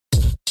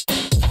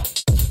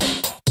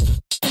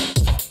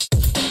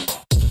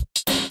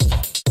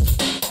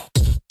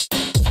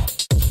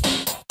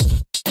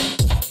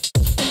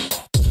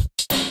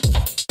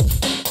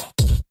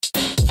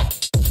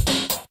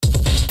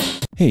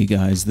Hey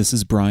guys, this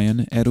is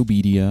Brian at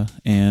OBEDIA,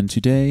 and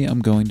today I'm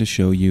going to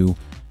show you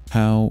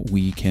how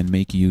we can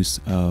make use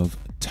of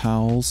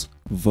TAL's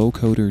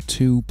Vocoder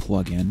 2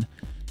 plugin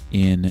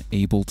in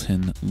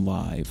Ableton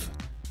Live.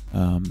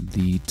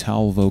 The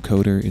TAL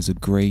Vocoder is a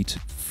great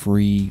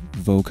free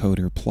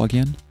vocoder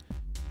plugin,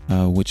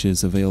 which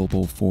is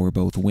available for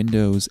both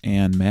Windows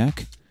and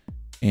Mac,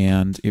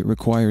 and it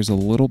requires a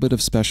little bit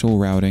of special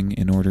routing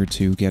in order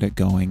to get it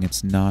going.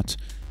 It's not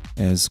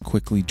as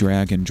quickly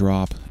drag and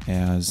drop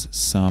as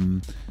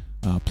some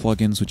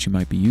plugins which you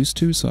might be used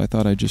to, so I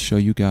thought I'd just show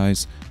you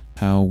guys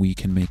how we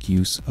can make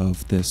use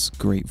of this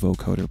great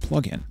vocoder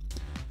plugin.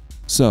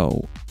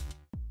 So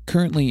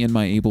currently in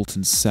my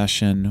Ableton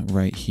session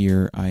right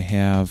here, I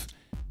have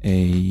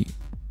a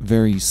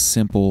very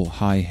simple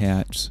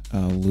hi-hat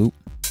loop.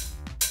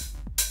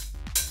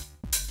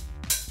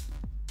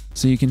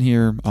 So you can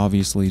hear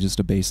obviously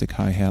just a basic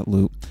hi-hat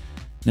loop.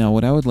 Now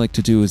what I would like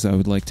to do is I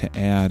would like to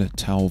add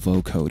TAL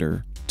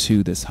Vocoder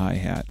to this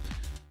hi-hat.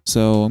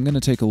 So I'm going to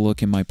take a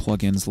look in my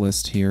plugins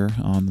list here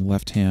on the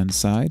left hand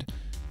side,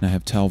 and I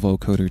have TAL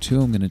Vocoder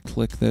 2. I'm going to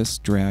click this,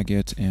 drag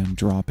it, and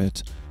drop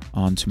it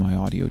onto my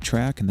audio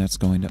track, and that's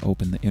going to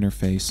open the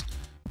interface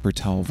for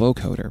TAL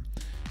Vocoder.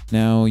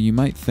 Now you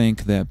might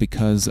think that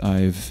because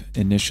I've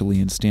initially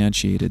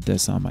instantiated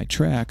this on my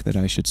track that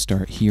I should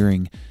start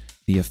hearing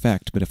the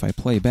effect, but if I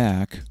play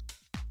back,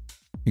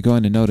 you're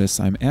going to notice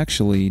I'm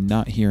actually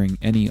not hearing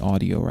any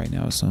audio right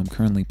now. So I'm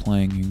currently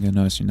playing. You're going to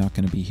notice you're not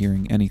going to be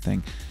hearing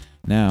anything.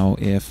 Now,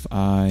 if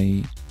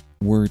I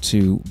were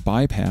to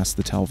bypass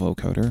the TAL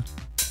Vocoder,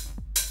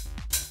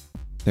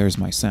 there's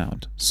my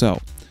sound.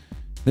 So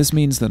this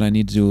means that I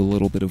need to do a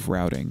little bit of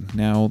routing.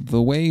 Now,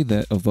 the way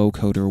that a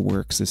vocoder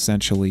works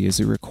essentially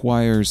is it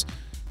requires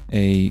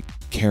a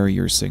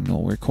carrier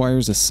signal. It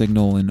requires a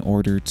signal in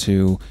order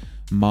to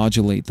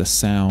modulate the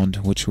sound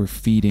which we're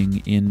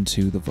feeding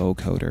into the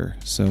vocoder.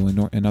 So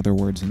in other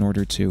words, in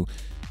order to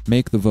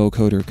make the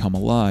vocoder come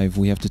alive,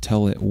 we have to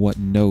tell it what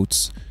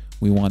notes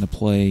we want to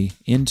play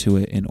into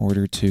it in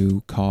order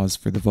to cause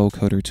for the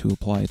vocoder to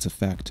apply its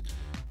effect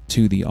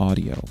to the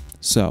audio.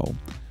 So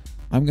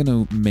I'm going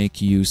to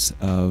make use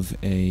of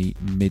a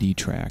MIDI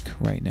track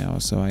right now.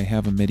 So I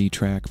have a MIDI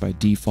track by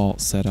default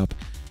set up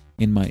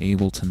in my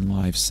Ableton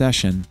Live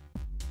session.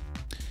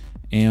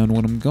 And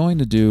what I'm going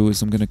to do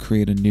is I'm going to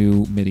create a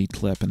new MIDI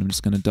clip, and I'm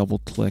just going to double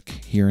click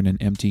here in an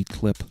empty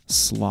clip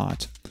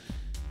slot.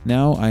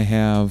 Now I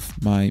have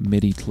my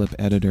MIDI clip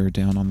editor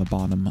down on the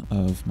bottom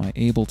of my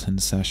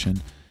Ableton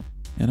session,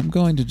 and I'm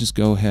going to just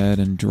go ahead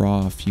and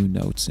draw a few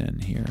notes in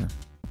here.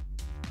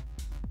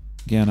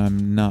 Again,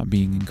 I'm not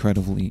being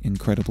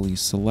incredibly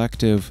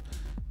selective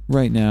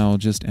right now,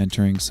 just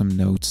entering some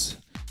notes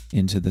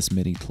into this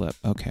MIDI clip.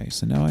 Okay,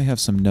 so now I have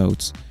some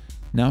notes.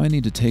 Now I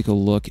need to take a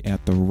look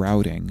at the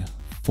routing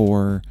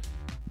for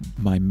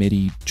my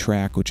MIDI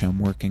track which I'm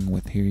working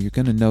with here. You're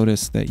going to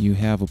notice that you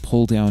have a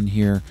pull down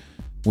here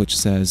which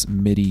says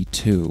MIDI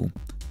 2.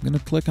 I'm going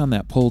to click on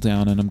that pull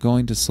down and I'm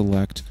going to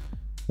select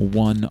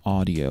one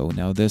audio.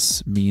 Now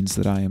this means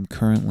that I am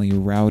currently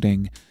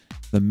routing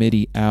the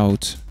MIDI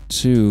out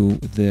to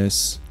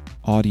this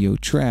audio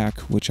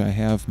track which I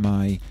have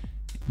my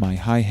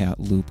hi-hat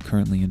loop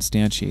currently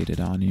instantiated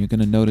on. And you're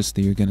going to notice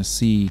that you're going to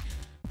see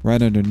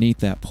right underneath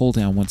that pull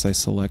down, once I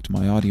select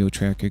my audio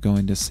track, you're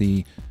going to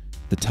see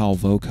the TAL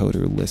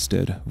Vocoder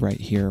listed right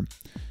here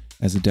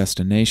as a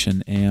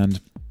destination.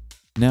 And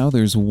now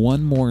there's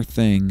one more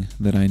thing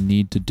that I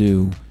need to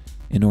do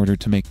in order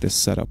to make this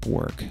setup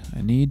work.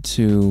 I need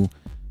to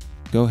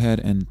go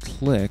ahead and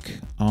click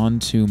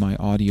onto my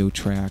audio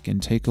track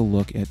and take a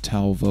look at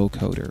TAL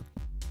Vocoder.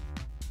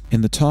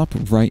 In the top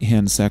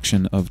right-hand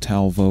section of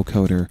TAL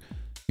Vocoder,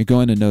 you're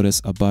going to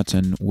notice a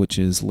button which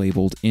is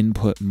labeled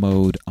Input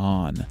Mode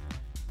On.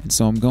 And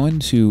so I'm going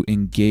to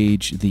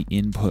engage the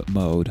input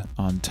mode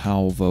on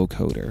TAL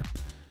Vocoder.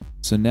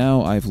 So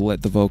now I've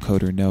let the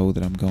vocoder know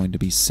that I'm going to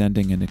be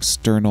sending an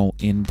external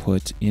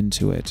input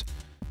into it.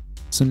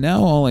 So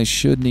now all I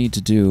should need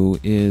to do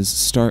is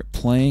start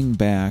playing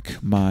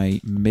back my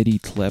MIDI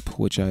clip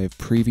which I have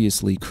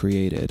previously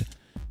created.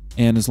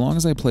 And as long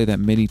as I play that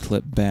MIDI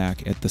clip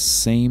back at the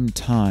same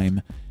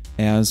time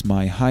as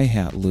my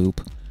hi-hat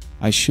loop,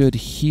 I should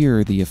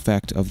hear the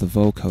effect of the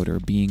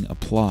vocoder being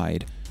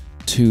applied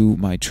to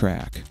my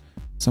track.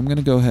 So I'm going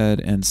to go ahead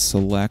and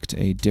select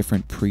a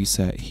different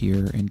preset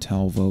here in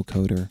TAL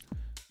Vocoder.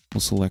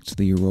 We'll select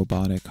the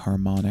robotic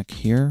harmonic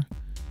here.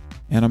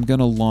 And I'm going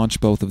to launch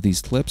both of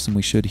these clips and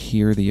we should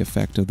hear the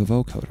effect of the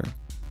vocoder.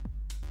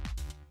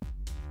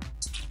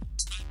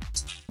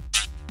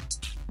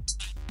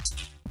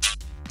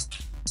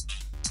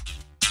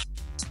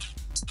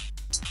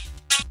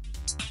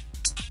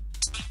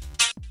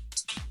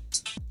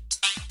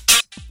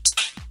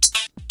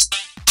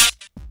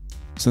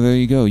 So there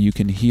you go, you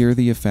can hear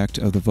the effect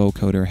of the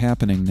vocoder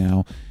happening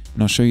now,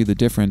 and I'll show you the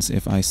difference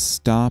if I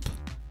stop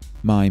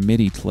my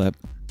MIDI clip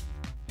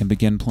and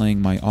begin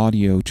playing my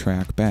audio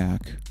track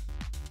back.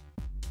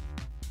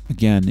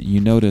 Again, you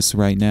notice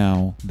right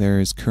now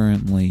there is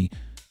currently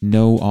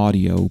no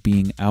audio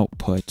being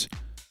output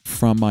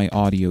from my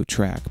audio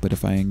track. But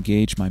if I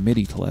engage my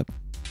MIDI clip,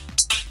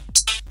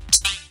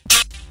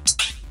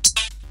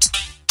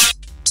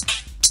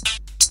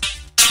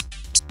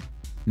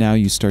 now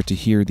you start to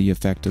hear the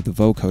effect of the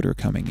vocoder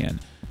coming in.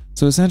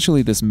 So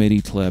essentially this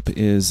MIDI clip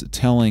is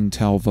telling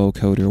TAL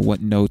Vocoder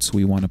what notes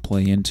we want to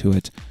play into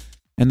it,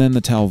 and then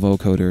the TAL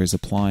Vocoder is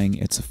applying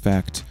its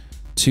effect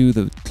to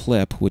the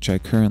clip, which I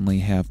currently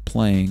have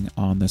playing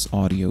on this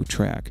audio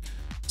track.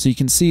 So you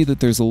can see that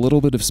there's a little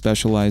bit of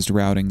specialized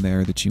routing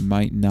there that you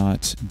might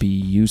not be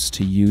used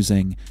to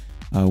using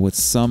with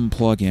some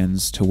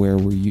plugins, to where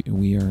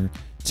we are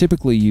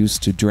typically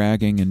used to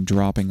dragging and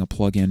dropping a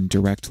plugin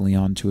directly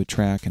onto a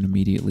track and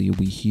immediately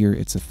we hear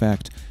its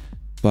effect.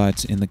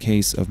 But in the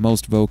case of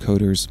most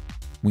vocoders,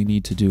 we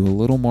need to do a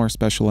little more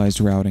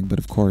specialized routing, but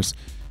of course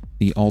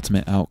the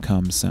ultimate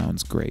outcome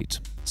sounds great.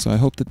 So I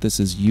hope that this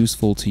is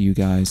useful to you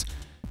guys.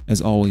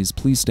 As always,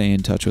 please stay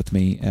in touch with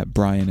me at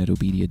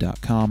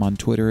brian@obedia.com, on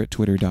Twitter at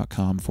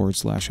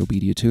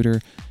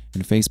twitter.com/obediatutor,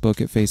 and Facebook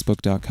at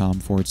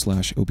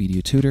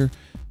facebook.com/obediatutor.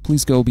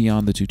 Please go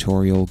beyond the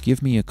tutorial,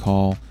 give me a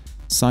call,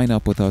 sign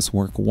up with us,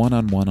 work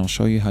one-on-one. I'll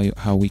show you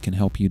how we can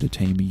help you to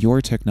tame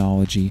your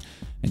technology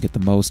and get the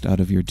most out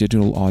of your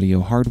digital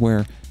audio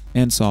hardware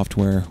and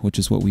software, which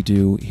is what we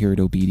do here at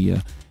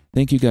OBEDIA.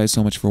 Thank you guys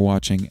so much for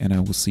watching, and I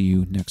will see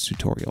you next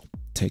tutorial.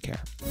 Take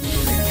care.